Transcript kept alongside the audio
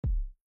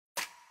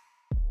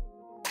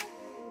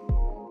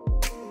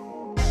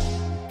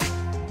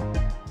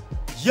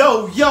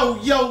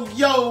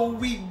Yo,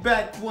 we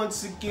back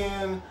once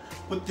again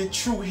with the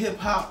True Hip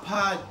Hop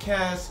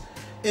Podcast.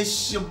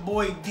 It's your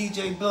boy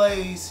DJ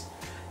Blaze,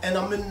 and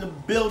I'm in the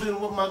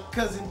building with my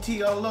cousin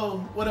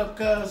TLO. What up,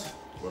 cuz?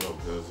 What up,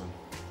 cousin?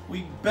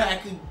 We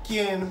back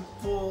again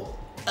for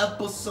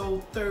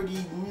episode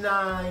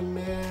 39,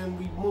 man.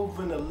 We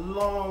moving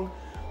along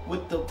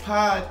with the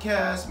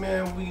podcast,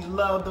 man. We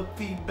love the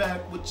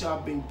feedback which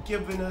y'all been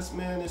giving us,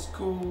 man. It's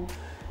cool.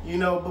 You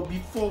know, but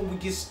before we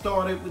get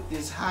started with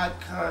this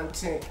hot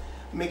content,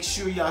 make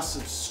sure y'all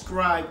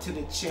subscribe to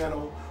the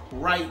channel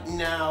right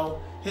now.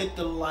 Hit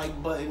the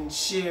like button,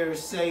 share,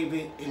 save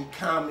it, and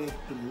comment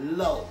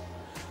below.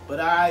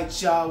 But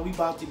alright, y'all, we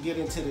about to get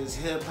into this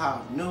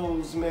hip-hop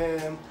news,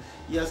 man.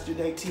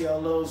 Yesterday,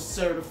 TLO's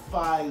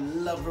Certified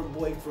Lover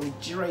Boy from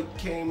Drake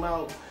came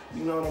out.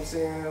 You know what I'm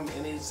saying?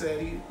 And it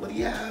said, what do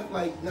you have?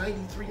 Like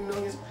 93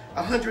 million,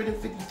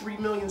 153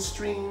 million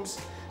streams,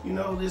 you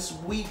know, this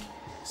week.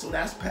 So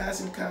that's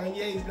passing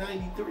Kanye's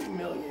 93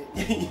 million.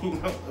 You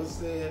know what I'm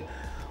saying?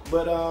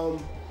 But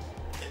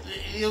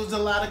it was a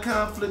lot of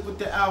conflict with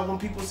the album.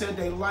 People said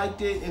they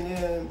liked it, and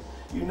then,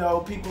 you know,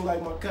 people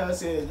like my cousin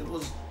said it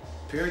was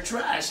pure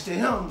trash to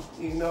him.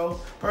 You know,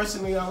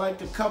 personally, I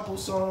liked a couple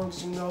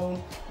songs. You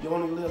know, You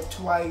Only Live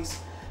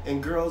Twice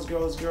and Girls.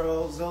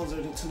 Those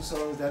are the two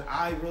songs that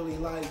I really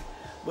like.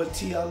 But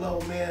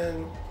TLO,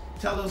 man,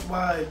 tell us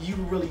why you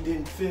really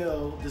didn't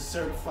feel the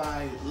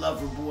Certified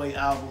Lover Boy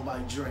album by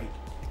Drake.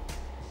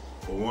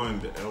 For one,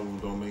 the album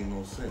don't make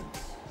no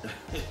sense.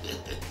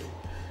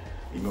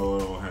 You know, it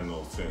don't have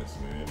no sense,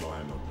 man. It don't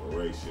have no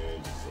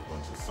duration, just a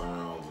bunch of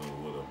sounds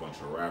and with a bunch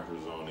of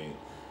rappers on it.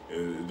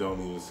 It don't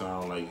even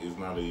sound like it's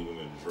not even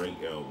a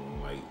Drake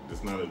album. Like,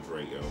 it's not a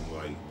Drake album.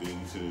 Like, dude, you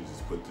should have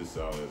just put this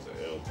out as an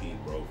LP,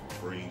 bro, for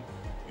free,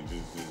 and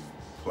just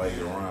play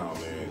it around,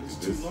 man. It's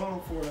too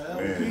long for an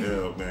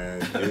LP. Man,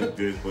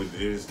 but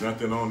there's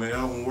nothing on the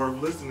album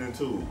worth listening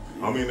to.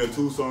 Yeah. I mean, the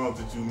two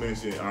songs that you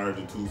mentioned are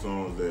the two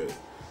songs that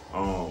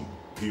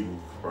people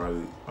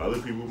probably,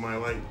 other people might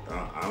like.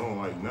 I don't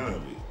like none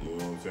of it. You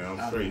know what I'm saying?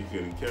 I'm straight. You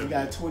could have kept it. You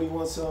got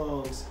 21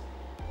 songs,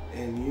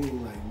 and you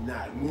like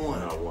not one.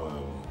 Not one of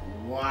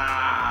them.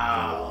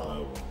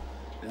 Wow.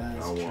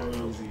 That's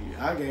crazy.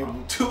 I gave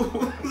him two.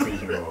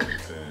 You know what I'm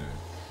saying?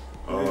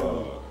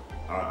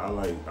 I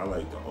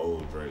like the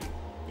old Drake.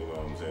 You know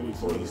what I'm saying?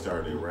 Before he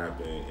started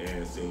rapping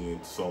and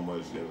singing so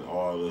much in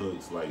all the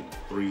hooks, like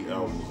 3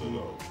 albums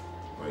ago.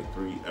 Like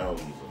 3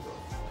 albums ago.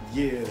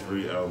 Yeah.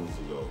 3 albums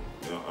ago.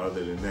 You know,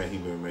 other than that, he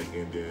been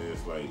making, then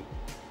it's like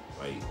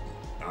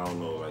I don't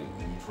know, like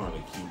you trying to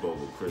keep up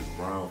with Chris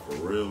Brown for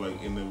real,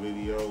 like in the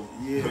video.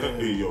 Yeah.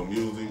 In your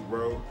music,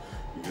 bro.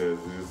 Because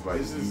it's like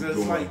it's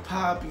just like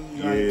poppy.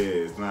 Yeah, like,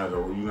 it's not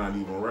you're not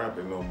even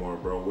rapping no more,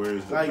 bro.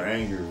 Where's the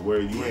bangers?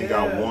 Where you ain't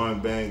got one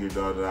banger,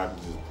 dog, that I can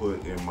just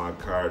put in my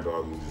car,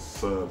 dog, and just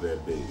sub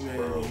that bitch, man,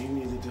 bro. You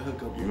needed to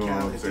hook up. You know what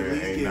I'm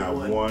saying?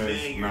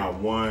 Ain't not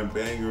one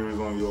banger is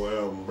on your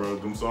album, bro.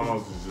 Them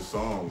songs is just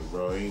songs,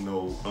 bro. Ain't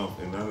no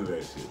and none of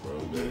that shit, bro.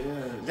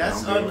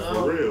 That's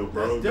for real,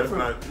 bro. That's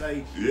different. That's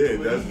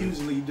not, that's you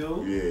usually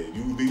do. Yeah,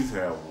 you at least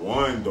have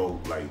one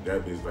dope like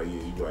that bitch. Like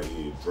you be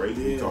like, Drake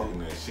be talking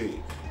that shit.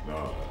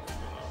 Nah,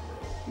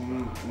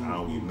 bro. I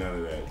don't get none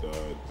of that,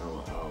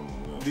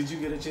 dog. Did you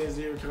get a chance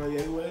to hear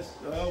Kanye West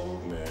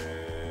album?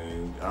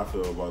 Man, I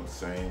feel about the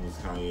same as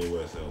Kanye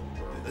West album,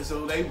 bro.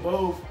 So they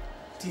both,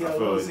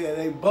 TLO said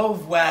they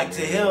both whacked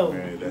to him.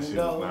 Man, that shit is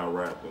not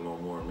rapping no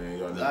more, man.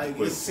 Y'all need like, to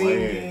quit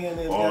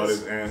playing all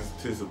this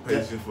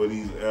anticipation for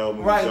these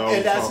albums. Right, y'all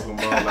was talking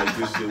about like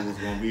this shit was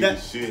gonna be the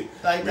shit.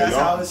 Like, man, that's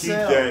y'all how it keep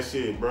that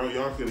shit, bro.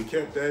 Y'all could have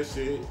kept that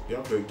shit.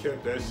 Y'all could have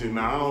kept that shit.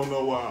 Now I don't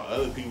know why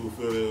other people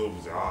feel it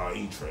was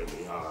he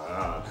tripping.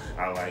 I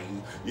like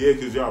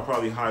because y'all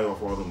probably high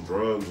off all them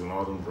drugs and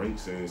all them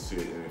drinks and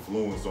shit and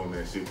influence on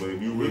that shit. But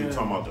if you really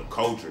talking about the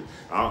culture,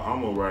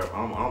 I'm a rap.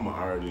 I'm an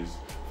artist.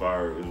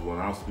 Far is when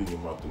I'm speaking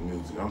about the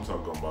music, I'm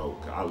talking about,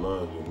 I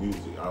love your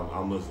music.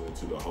 I'm listening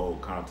to the whole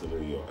content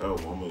of your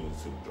album. I'm listening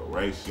to the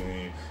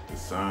duration, the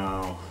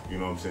sound, you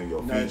know what I'm saying,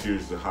 your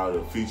features, how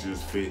the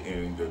features fit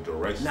in the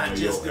direction of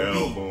your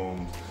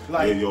albums.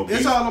 Like, your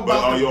it's all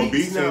about all the your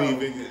beats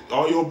ain't even,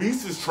 all your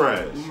beats is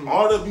trash.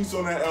 All the beats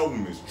on that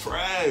album is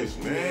trash,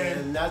 man.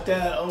 Man, not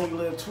that Only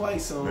Live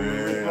Twice song.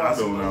 Man, I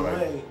don't even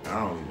like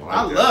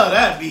I love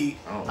that beat.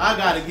 I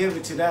gotta give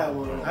it to that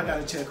one. I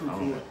gotta check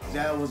who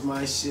that was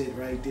my shit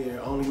right there.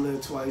 Only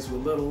Live Twice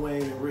with Lil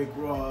Wayne and Rick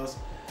Ross,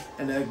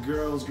 and that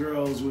Girls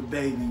with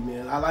Baby,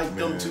 man. I like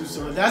them two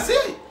songs. That's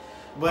it.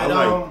 But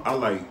I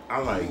like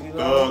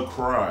Thug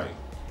Cry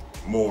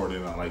more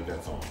than I like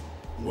that song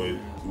with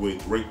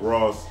Rick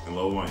Ross and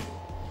Lil Wayne.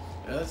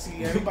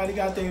 See, everybody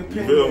got their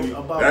opinion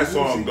about that music.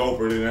 song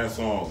doper than that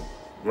song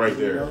right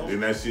there.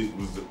 And that shit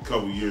was a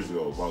couple years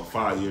ago, about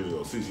 5 years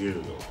ago, 6 years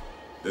ago.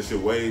 That shit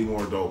way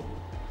more dope.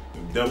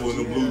 Devil in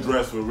the Blue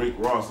Dress with Rick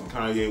Ross and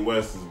Kanye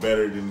West is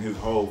better than his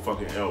whole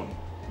fucking album.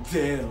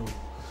 Damn.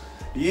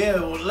 Yeah,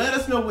 well, let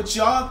us know what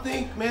y'all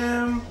think,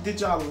 man.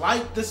 Did y'all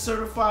like the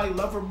Certified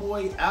Lover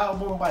Boy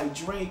album by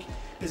Drake?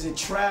 Is it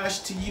trash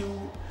to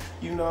you?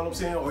 You know what I'm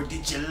saying? Or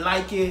did you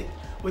like it?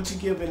 What you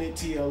giving it,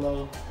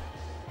 TLO?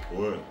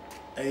 What?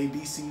 A,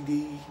 B, C,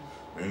 D.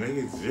 Man, they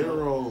get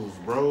zeros,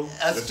 bro.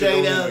 A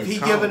straight F. He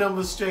giving them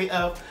a straight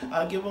F.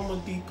 I'll give him a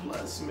D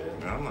plus, man.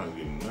 I'm not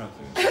getting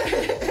nothing.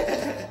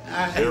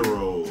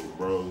 Zeros,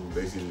 bro.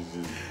 They should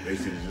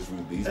just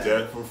release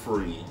that for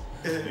free.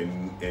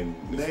 And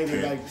they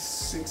did like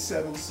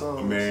 6-7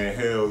 songs. Man,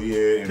 hell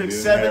yeah. Pick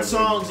 7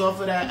 songs off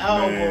of that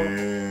album.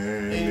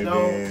 Man, and, you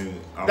know,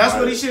 that's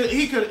what he should.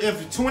 He could,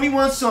 if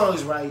 21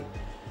 songs, right?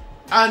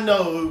 I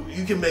know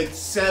you can make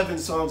 7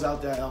 songs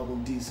out that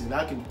album decent.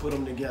 I can put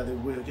them together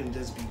where it can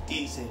just be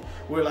decent.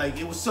 Where like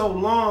it was so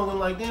long, I'm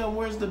like, damn,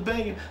 where's the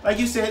banging? Like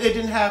you said, it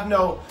didn't have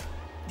no.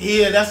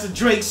 Yeah, that's a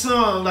Drake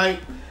song. Like,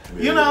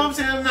 you know what I'm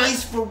saying?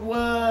 Nice for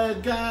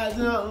what? God,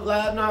 no,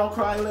 laugh now,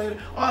 cry later.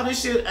 All this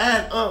shit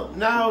add up.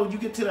 Now you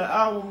get to the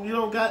album, you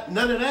don't got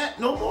none of that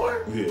no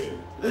more. Yeah.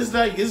 It's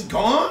like it's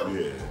gone.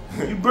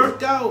 Yeah. You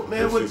burnt out,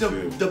 man, with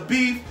the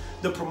beef.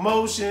 The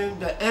promotion,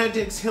 the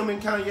antics him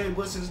and Kanye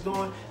West is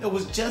doing, it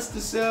was just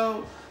to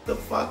sell the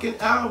fucking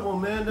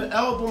album, man. The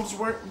albums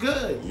weren't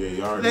good. Yeah,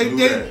 you already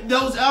knew that.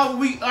 Those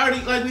albums, we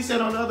already, like we said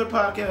on the other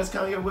podcast,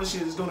 Kanye West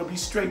shit is gonna be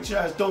straight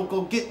trash. Don't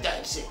go get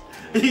that shit.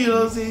 You know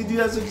what I'm saying?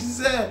 That's what she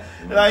said.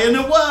 Like, and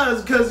it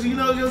was, because, you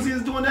know, he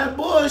was doing that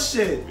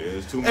bullshit. Yeah,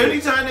 it's too much.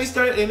 Anytime they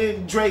start, and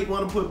then Drake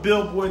want to put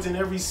billboards in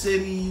every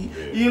city.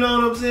 Yeah. You know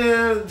what I'm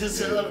saying?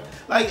 Just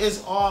like,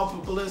 it's all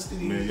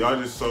publicity. Man, y'all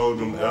just sold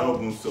them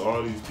albums to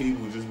all these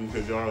people just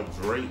because y'all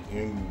Drake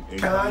and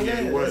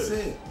Kanye West.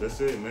 That's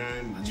it,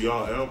 man.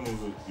 Y'all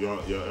albums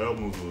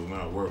was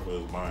not worth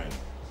us buying.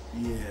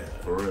 Yeah.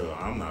 For real,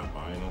 I'm not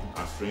buying them.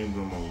 I streamed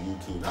them on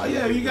YouTube. Oh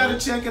yeah, you gotta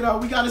check it out.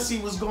 We gotta see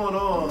what's going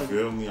on. You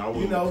feel me?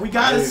 You know, we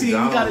gotta see. We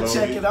gotta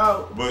check it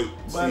out. But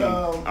see,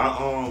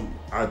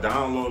 I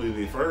downloaded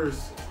it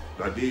first.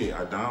 I did.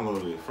 I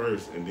downloaded it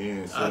first, and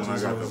then so when I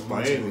got to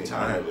playing it,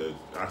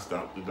 I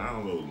stopped the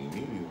downloading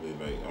immediately.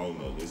 Like, oh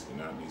no, this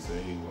cannot be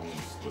saved on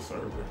the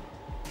server.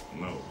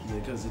 No. Yeah,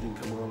 because it didn't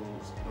come on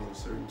a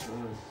certain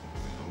time.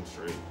 I'm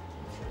straight.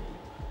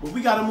 But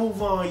we gotta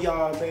move on,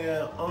 y'all,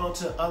 man. On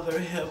to other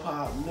hip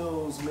hop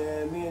news,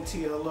 man. Me and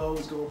TLO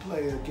is gonna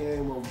play a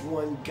game of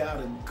One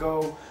Gotta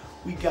Go.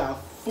 We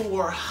got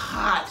 4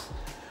 hot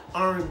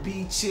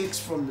R&B chicks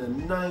from the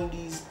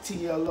 90s,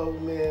 TLO,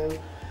 man.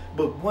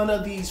 But one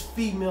of these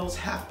females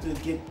have to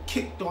get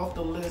kicked off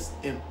the list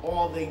in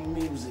all their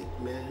music,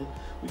 man.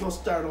 We're gonna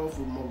start off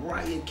with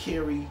Mariah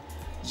Carey,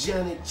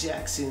 Janet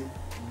Jackson,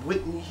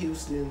 Whitney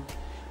Houston,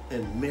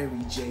 and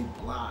Mary J.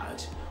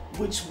 Blige.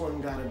 Which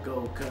one gotta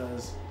go,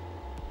 cuz?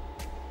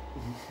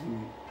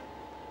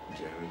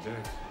 Janet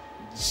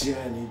Jackson.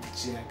 Janet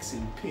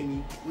Jackson,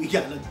 Penny. We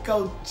gotta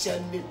go,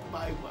 Janet,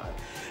 bye-bye.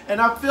 And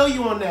I feel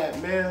you on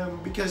that, man,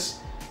 because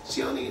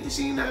she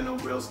ain't had no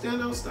real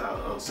standout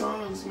style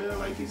songs, man.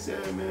 Like he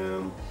said,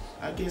 man,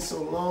 I Get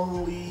So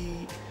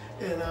Lonely,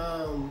 and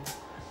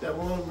that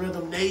one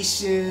Rhythm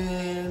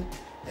Nation,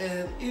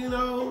 and you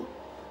know,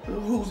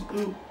 who?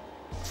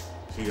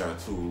 She got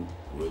 2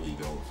 really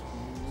dope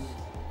songs.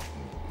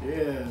 Yeah.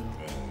 And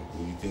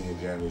when you think of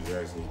Janet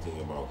Jackson, you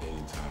think about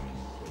Any Time,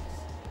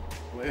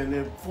 Any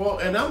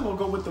Place. And I'm gonna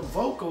go with the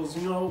vocals.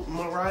 You know,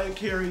 Mariah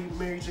Carey,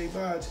 Mary J.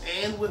 Blige,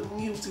 and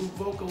Whitney Houston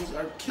vocals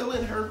are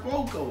killing her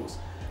vocals.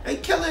 They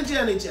killing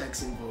Janet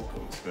Jackson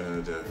vocals.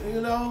 You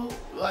know,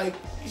 like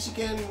she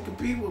can't even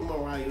compete with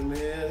Mariah,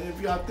 man.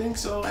 If y'all think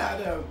so,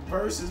 had a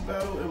versus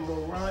battle, and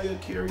Mariah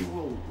Carey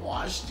will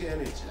wash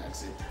Janet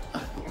Jackson.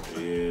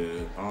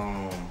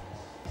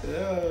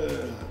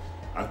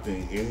 I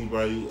think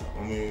anybody,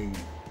 I mean,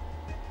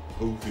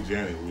 who could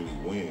Janet really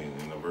win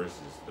in the verses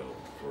though?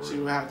 She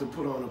would have to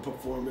put on a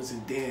performance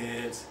and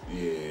dance.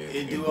 Yeah.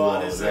 And do all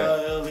this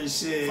other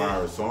shit.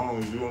 5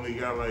 songs, you only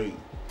got like.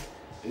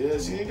 Yeah,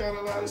 she ain't got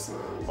a lot of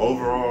songs.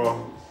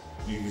 Overall,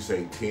 you can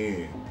say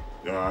 10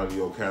 out of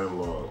your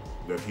catalog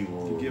that people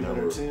will give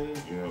never, her 10?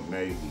 You know,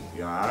 maybe.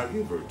 Yeah, I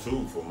give her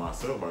 2 for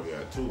myself. I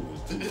got 2.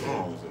 It's 2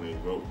 songs, and they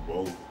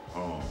both,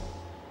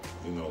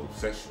 you know,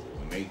 sexual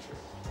in nature.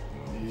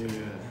 You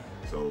know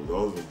So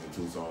those are the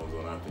 2 songs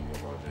when I think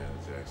about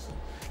Janet Jackson.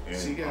 And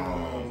she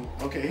got,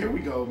 okay, here we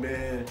go,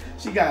 man.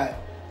 She got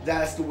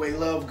That's the Way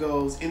Love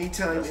Goes,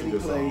 Anytime, Any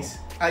Place,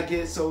 I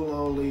Get So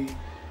Lonely,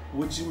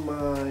 Would You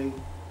Mind?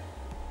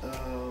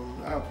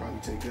 I'll probably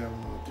take that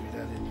one off 3.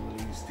 That didn't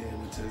really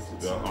stand the test of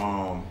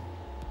time.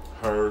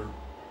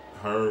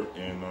 Her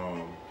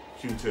and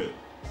Q-Tip.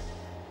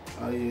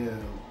 Oh yeah.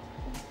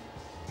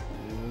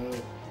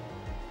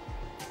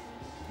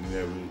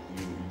 Yeah.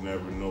 You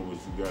never know what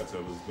you got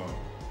till it's gone.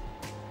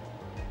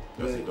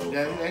 That's a dope song.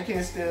 That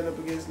can't stand up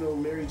against no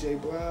Mary J.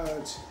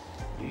 Blige.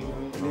 You know,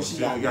 and then she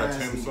got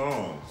 10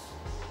 songs.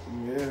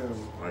 Yeah.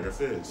 Like I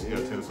said, she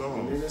got 10 songs.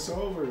 And then it's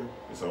over.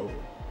 It's over.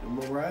 And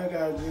Mariah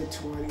got a good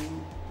 20.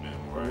 Man,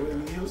 Mariah.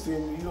 Whitney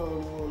Houston, you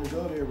don't want to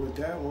go there with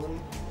that one.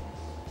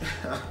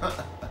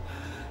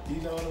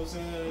 You know what I'm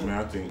saying? Man,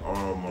 I think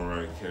all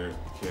Mariah Carey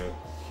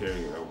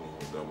albums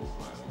were double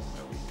platinum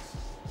at least.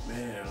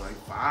 Man, like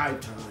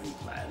 5 times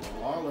platinum,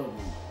 all of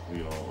them.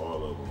 You know,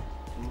 all of them.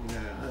 Yeah,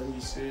 honey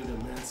shit,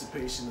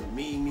 Emancipation of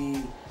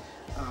Mimi.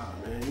 Ah,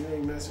 man, you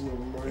ain't messing with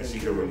Mariah. She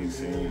can really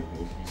sing.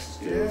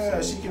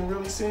 Yeah, she can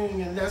really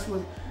sing, and that's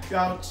what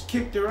y'all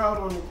kicked her out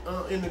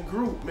on in the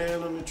group,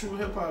 man, on the True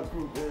Hip Hop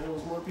group, man. There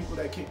was more people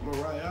that kicked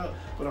Mariah out,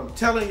 but I'm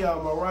telling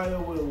y'all,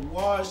 Mariah will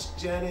wash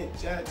Janet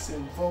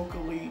Jackson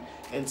vocally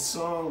and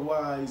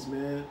song-wise,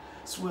 man.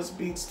 Swiss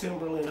Beats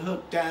Timberland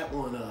hooked that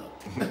one up.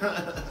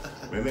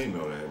 Man, they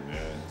know that,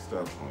 man.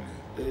 Stop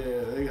playing.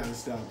 Yeah, they gotta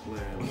stop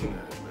playing with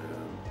that, man.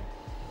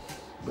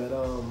 But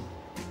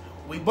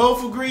we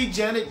both agree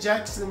Janet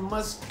Jackson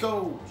must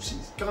go.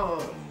 She's gone.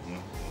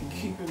 Mm-hmm. We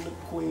keeping the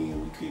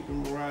Queen, we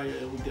keeping Mariah,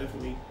 and we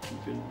definitely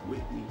keeping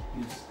Whitney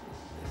Houston.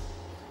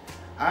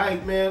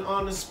 Alright, man,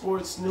 on the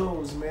sports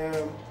news,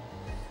 man.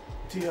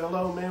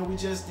 TLO, man, we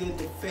just did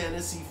the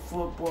fantasy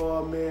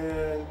football,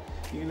 man.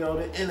 You know,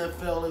 the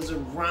NFL is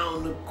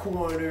around the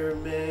corner,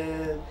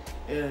 man.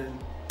 And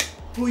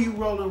who you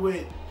rolling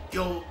with?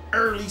 Your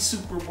early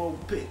Super Bowl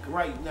pick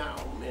right now,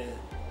 man.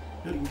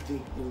 Who do you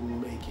think will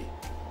make it?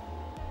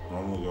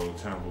 I'm gonna go with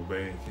Tampa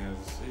Bay and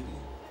Kansas City.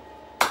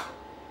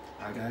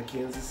 I got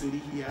Kansas City.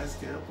 He has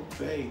Tampa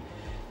Bay.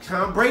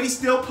 Tom Brady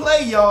still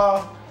play,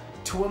 y'all.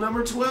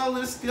 Number 12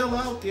 is still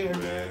out there,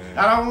 man.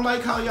 I don't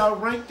like how y'all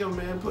ranked him,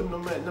 man, putting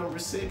him at number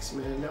 6,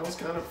 man. That was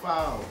kind of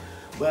foul.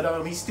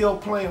 But he's still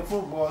playing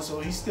football, so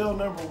he's still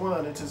number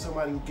 1 until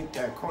somebody can get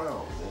that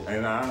crown, man.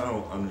 And I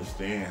don't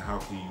understand how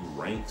can you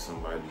rank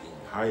somebody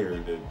higher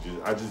than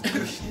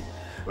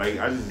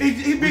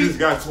we just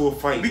got to a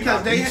fight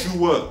because they beat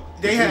you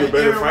up. They had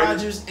Aaron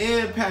Rodgers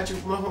and Patrick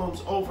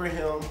Mahomes over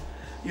him.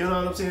 You know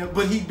what I'm saying?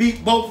 But he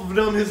beat both of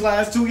them his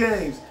last 2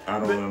 games. I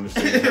don't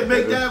understand.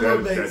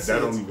 that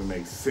don't even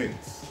make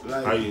sense.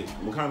 Like,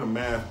 what kind of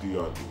math do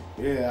y'all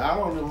do? Yeah, I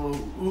don't know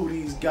who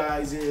these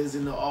guys is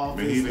in the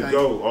office. Man, he the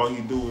GOAT. All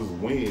he do is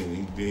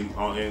win.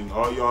 And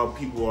all y'all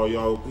people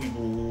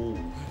who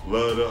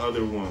love the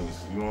other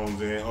ones. You know what I'm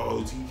saying?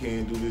 Oh, he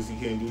can't do this, he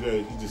can't do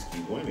that. He just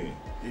keep winning.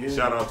 Yeah.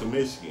 Shout out to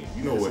Michigan.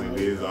 You know what it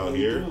is out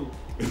here.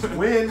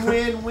 Win,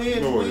 you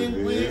know what it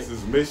is. This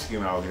is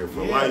Michigan out here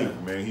for life,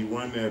 man. He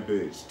won that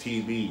bitch.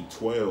 TB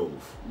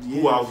 12.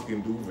 Yeah. Who else can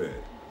do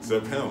that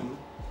except him?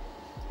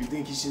 You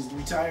think he should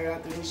retire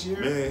after this year?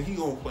 Man, he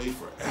gonna play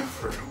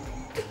forever.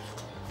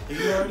 He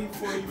already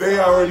 45. They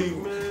already.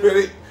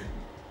 Man,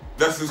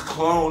 that's his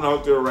clone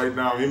out there right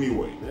now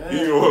anyway. Man.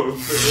 You know what I'm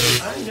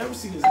saying? I ain't never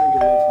seen this nigga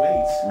lift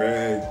weights.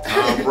 Man,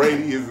 Tom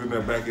Brady is in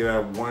the back of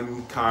that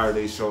one car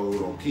they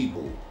showed on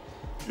People.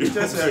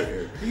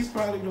 He's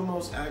probably the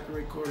most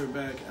accurate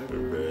quarterback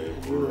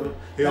ever.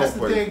 That's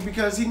the thing,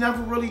 because he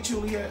never really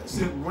truly had.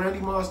 Randy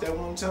Moss at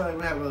one time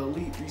have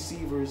elite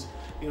receivers,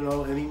 you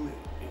know, and he.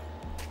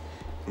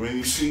 When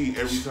you see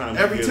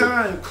every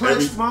time,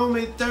 clutch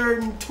moment,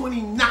 3rd and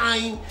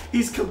 29,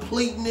 he's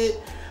completing it.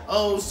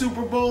 Oh,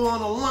 Super Bowl on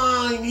the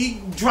line,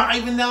 he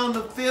driving down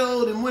the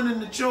field and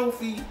winning the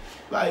trophy.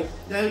 Like,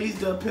 he's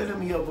the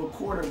epitome of a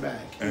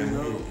quarterback. And you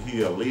know?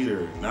 he a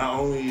leader. Not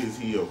only is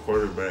he a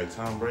quarterback,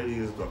 Tom Brady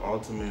is the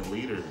ultimate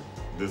leader.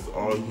 That's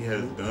all he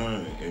has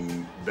done,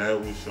 and that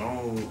was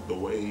shown the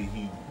way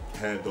he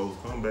had those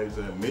comebacks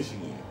at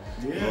Michigan.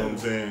 Yeah. You know what I'm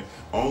saying?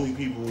 Only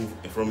people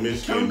from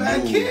Michigan knew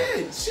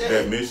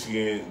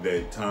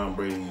that Tom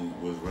Brady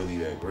was really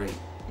that great.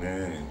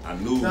 Man, I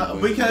knew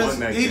because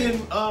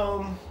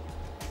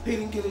he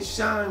didn't get his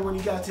shine when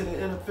he got to the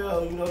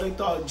NFL. You know, they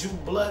thought Drew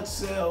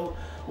Bledsoe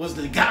was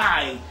the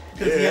guy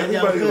because he had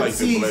that good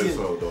season.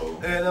 Bledsoe,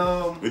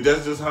 though. And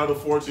that's just how the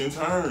fortune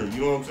turned.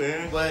 You know what I'm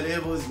saying? But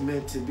it was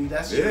meant to be.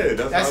 That's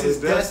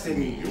his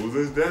destiny. It was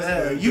his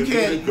destiny. You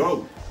can't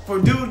go. For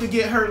dude to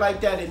get hurt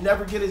like that and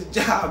never get his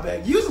job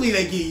back, usually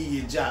they give you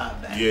your job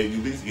back. Yeah, you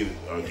at least get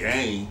a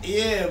game.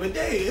 Yeah, but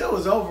it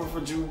was over for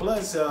Drew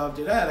Bledsoe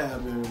after that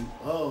happened.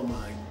 Oh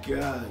my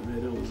God,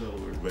 man, it was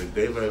over. But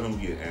they let him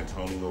get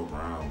Antonio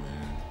Brown,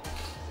 man.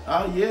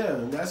 Oh yeah,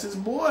 that's his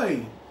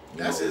boy.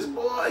 That's his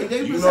boy.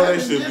 They was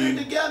having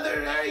dinner together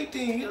and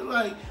everything. He was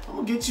like, I'm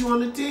going to get you on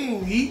the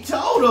team. He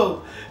told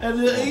him. And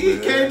then he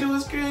came to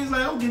his crib. He's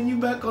like, I'm getting you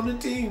back on the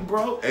team,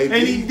 bro. AB,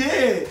 and he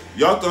did.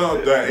 Y'all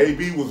thought that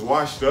AB was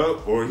washed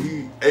up, or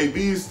AB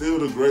is still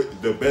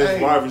the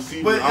best wide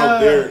receiver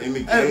out there in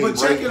the game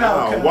right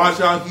now. Watch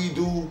how he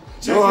do.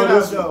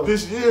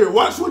 This year,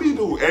 watch what he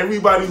do.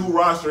 Everybody who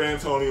roster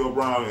Antonio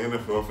Brown in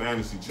NFL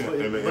fantasy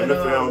in the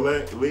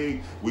NFL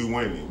league, we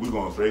winning. We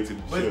going straight to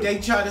the But chip. they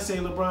try to say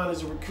LeBron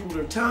is a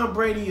recruiter. Tom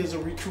Brady is a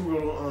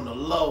recruiter on the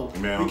low.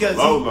 Man,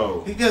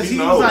 because he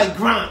was like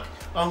Gronk.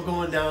 I'm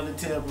going down to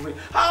Tampa Bay.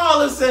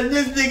 All of a sudden,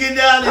 this nigga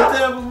down in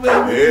Tampa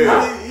Bay.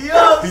 Yeah. You know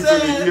what I'm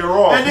saying? He took a year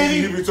off. And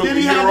then he took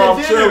a year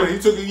off chilling. He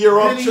took a year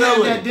off chilling.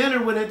 Then he had that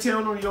dinner with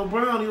Antonio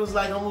Brown. He was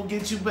like, I'm going to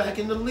get you back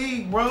in the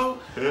league, bro.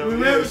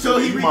 Remember? Yeah. So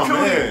he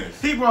recruited.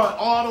 He brought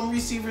all them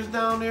receivers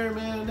down there,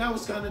 man. That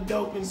was kind of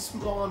dope and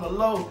slow on the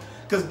low.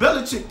 Because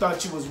Belichick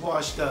thought you was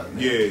washed up,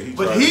 man. Yeah.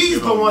 But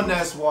he's the one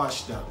that's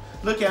washed up.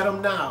 Look at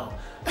him now.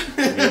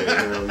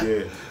 Hell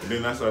yeah. And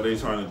then that's how they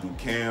trying to do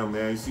Cam,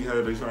 man. You see how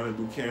they trying to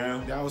do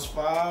Cam? That was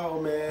foul,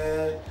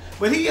 man.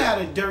 But he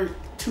had a dirt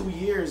 2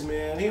 years,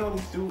 man. He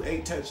only threw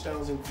 8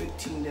 touchdowns and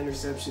 15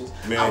 interceptions.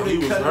 Man, he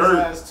was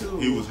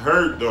hurt. He was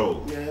hurt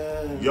though.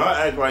 Yeah. Y'all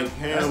act like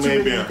Cam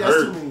ain't been hurt. That's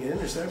too many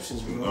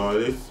interceptions, bro. No,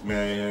 this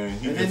man,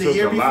 he and took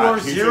a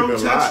lot. He took a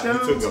lot. He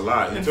took a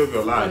lot. He took a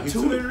lot. 2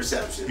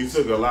 interceptions. He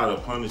took a lot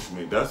of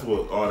punishment. That's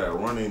what all that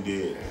running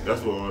did.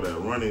 That's what all that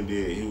running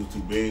did. He was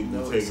too big.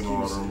 No taking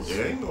all them.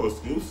 It ain't no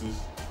excuses.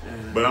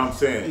 But I'm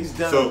saying, he's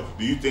done. So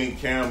do you think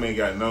Cam ain't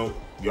got no?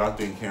 Y'all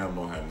think Cam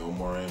don't have no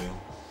more in him?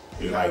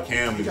 Like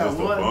Cam is just a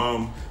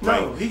bum.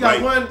 No, he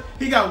got one.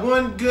 He got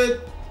one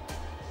good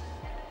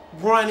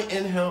run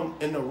in him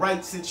in the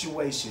right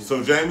situation.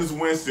 So Jameis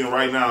Winston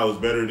right now is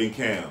better than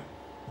Cam.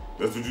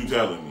 That's what you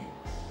telling me?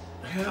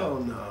 Hell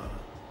no.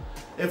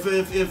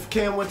 If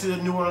Cam went to the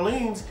New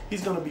Orleans,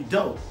 he's gonna be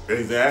dope.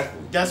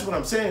 Exactly. That's what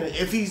I'm saying.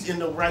 If he's in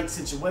the right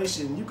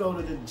situation, you go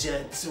to the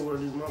Jets or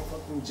the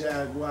motherfucking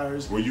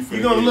Jaguars,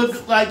 you're gonna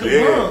look like a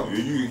bum.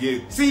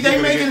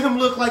 They making him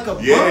look like a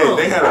bum. Yeah,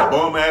 they had a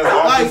bum ass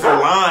offensive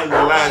line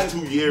the last 2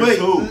 years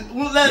too.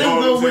 Let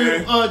him know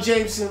where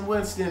Jameson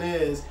Winston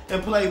is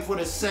and play for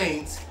the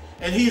Saints,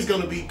 and he's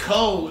gonna be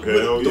cold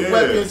with the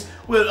weapons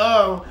with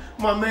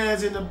my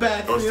man's in the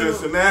backfield. Or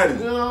Cincinnati.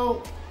 You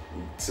know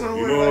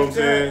what I'm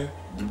saying?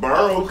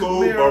 Burrow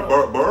cool,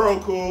 Burrow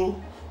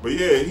cool, but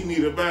yeah, he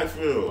need a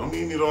backfield. I mean,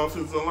 he need an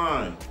offensive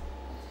line.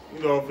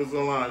 They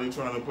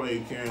trying to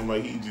play Cam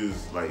like he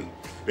just like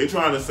they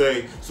trying to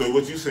say. So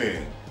what you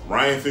saying?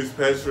 Ryan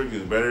Fitzpatrick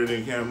is better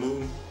than Cam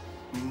Newton?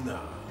 Nah.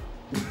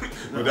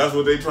 But that's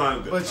what they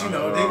trying to. But they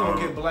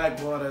gonna get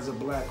blackballed as a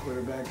black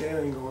quarterback. They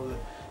ain't gonna.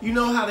 You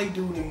know how they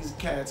do these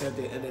cats at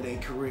the end of their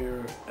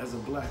career as a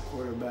black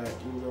quarterback.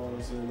 You know what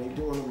I'm saying? They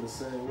doing them the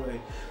same way.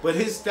 But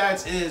his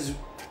stats is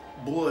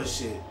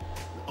bullshit.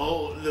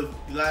 The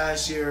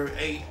last year,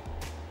 8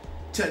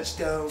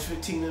 touchdowns,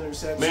 15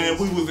 interceptions. Man,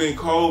 we was in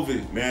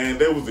COVID, man.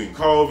 They was in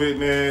COVID,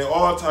 man.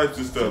 All types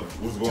of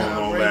stuff was going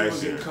on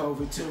last year. Tom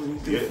Brady was in COVID too.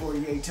 He threw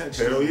 48 touchdowns.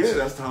 Hell yeah,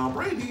 that's Tom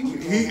Brady.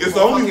 It's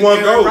only one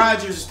Aaron goal.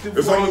 Rodgers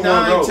threw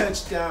 49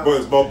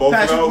 touchdowns. But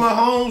Patrick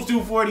Mahomes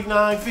threw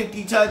 49,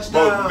 50 touchdowns.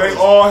 But they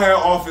all had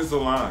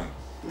offensive line.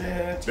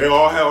 Man, they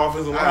all had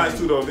offensive lines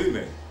too, though, didn't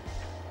they?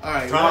 All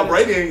right, Tom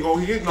Brady ain't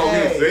gonna hit no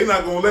hits. They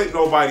not gonna let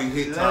nobody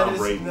hit Tom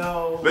Brady.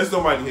 Let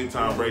somebody hit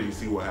Tom Brady and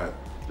see what happens.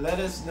 Let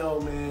us know,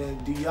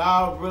 man. Do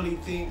y'all really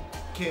think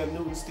Cam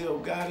Newton still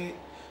got it?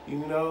 You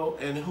know,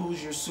 and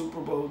who's your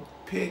Super Bowl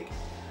pick?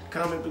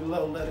 Comment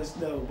below, let us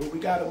know. But we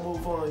gotta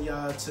move on,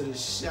 y'all, to the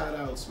shout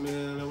outs,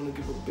 man. I wanna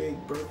give a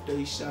big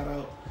birthday shout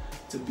out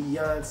to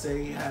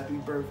Beyonce. Happy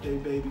birthday,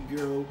 baby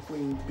girl,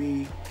 Queen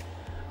B.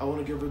 I want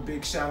to give a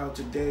big shout out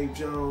to Dave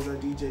Jones. I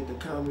DJ'd the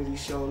comedy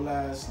show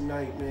last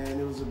night, man.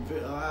 It was a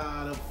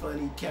lot of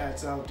funny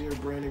cats out there.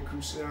 Brandon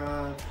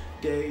Crucian,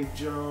 Dave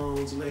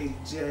Jones, Lady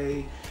J,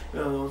 you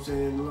know what I'm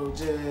saying, Little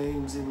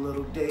James and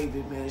Little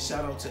David, man.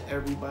 Shout out to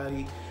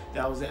everybody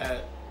that was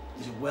at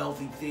the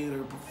Wealthy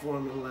Theater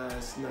performing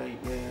last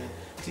night, man.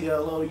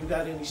 TLO, you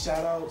got any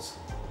shout outs?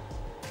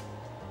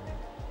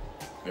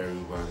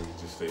 Everybody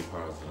just stay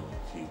positive.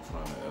 Keep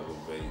trying to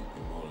elevate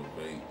and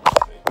motivate.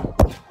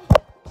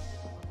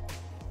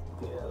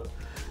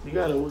 You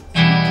gotta